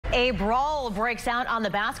A brawl breaks out on the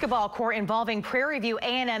basketball court involving Prairie View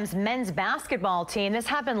A&M's men's basketball team. This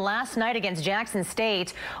happened last night against Jackson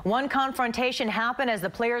State. One confrontation happened as the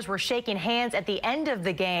players were shaking hands at the end of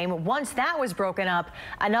the game. Once that was broken up,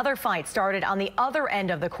 another fight started on the other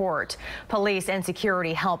end of the court. Police and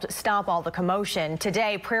security helped stop all the commotion.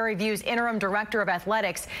 Today, Prairie View's interim director of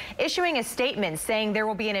athletics issuing a statement saying there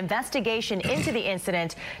will be an investigation into the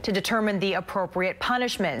incident to determine the appropriate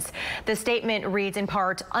punishments. The statement reads in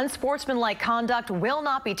part, "Unsportsmanlike conduct will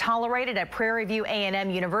not be tolerated at Prairie View A&M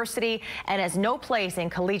University and has no place in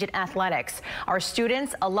collegiate athletics. Our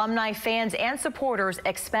students, alumni, fans, and supporters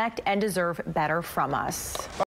expect and deserve better from us."